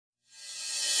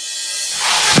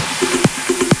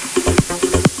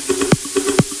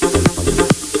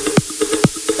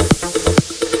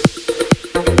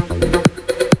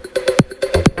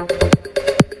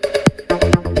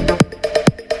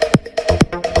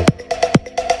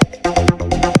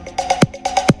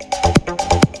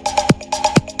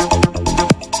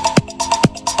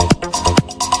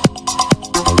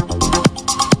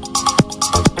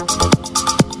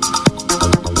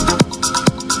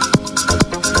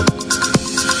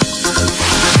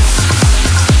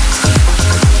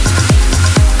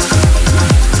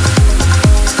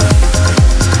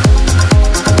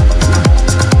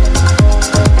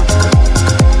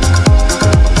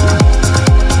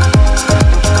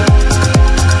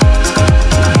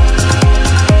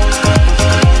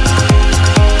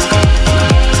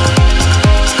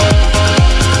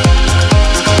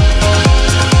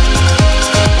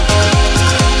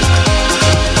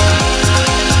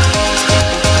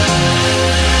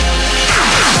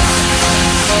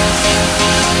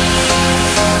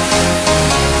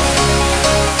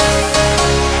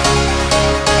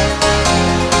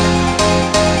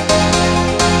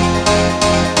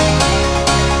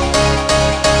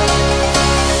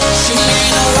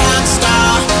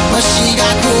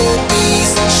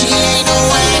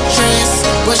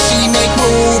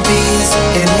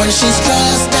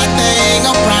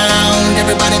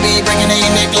their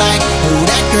neck like, who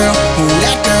that girl, who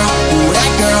that girl, who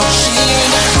that girl. She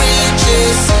ain't got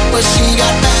riches, but she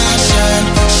got passion.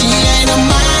 She ain't a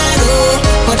model,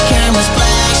 but cameras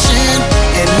flashing.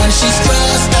 And when she's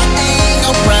stressed, I ain't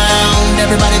around.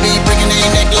 Everybody be breaking their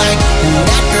neck like, who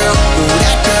that girl, who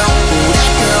that girl, who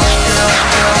that girl, that girl,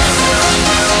 that girl,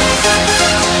 that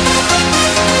girl.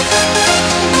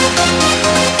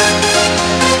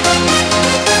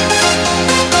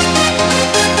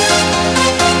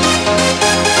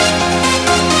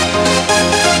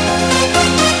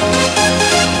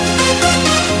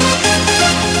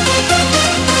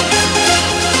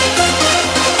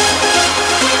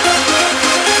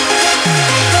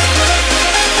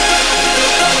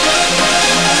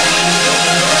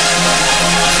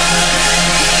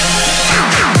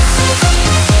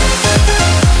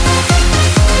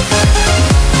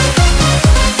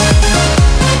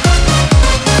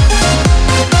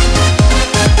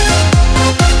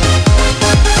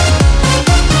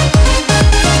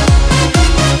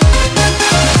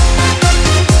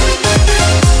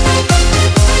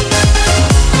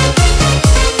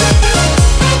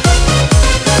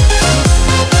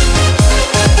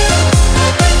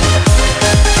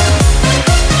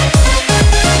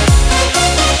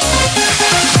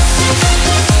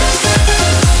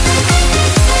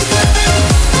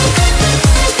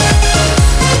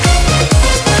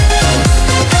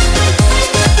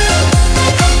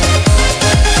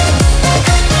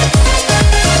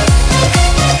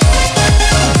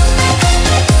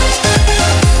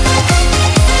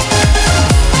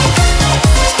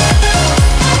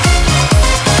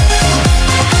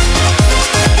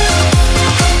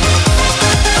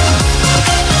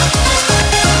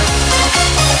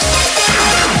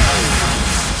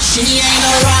 She ain't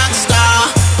a rock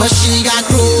star, but she got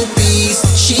groupies.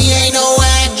 She ain't no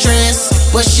actress,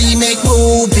 but she make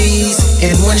movies.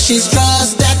 And when she's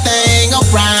stressed, that thing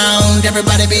around,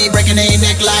 everybody be breaking their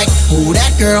neck like, who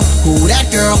that girl, who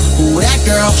that girl, who that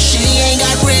girl. She ain't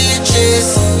got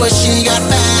riches, but she got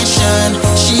passion.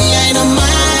 She ain't a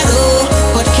model,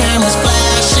 but cameras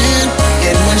flashing.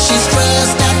 And when she's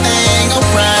stressed, that thing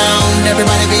around,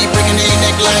 everybody be breaking their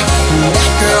neck like, who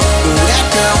that girl, who that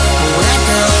girl, who that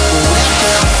girl, who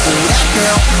that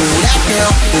girl, who that girl,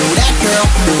 who that girl, who that girl,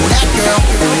 who that girl,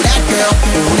 who that girl,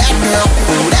 who that girl,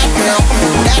 who that girl, who that girl,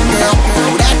 who that girl,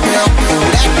 who that girl, who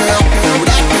that girl, who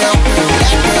that girl, who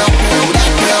that girl.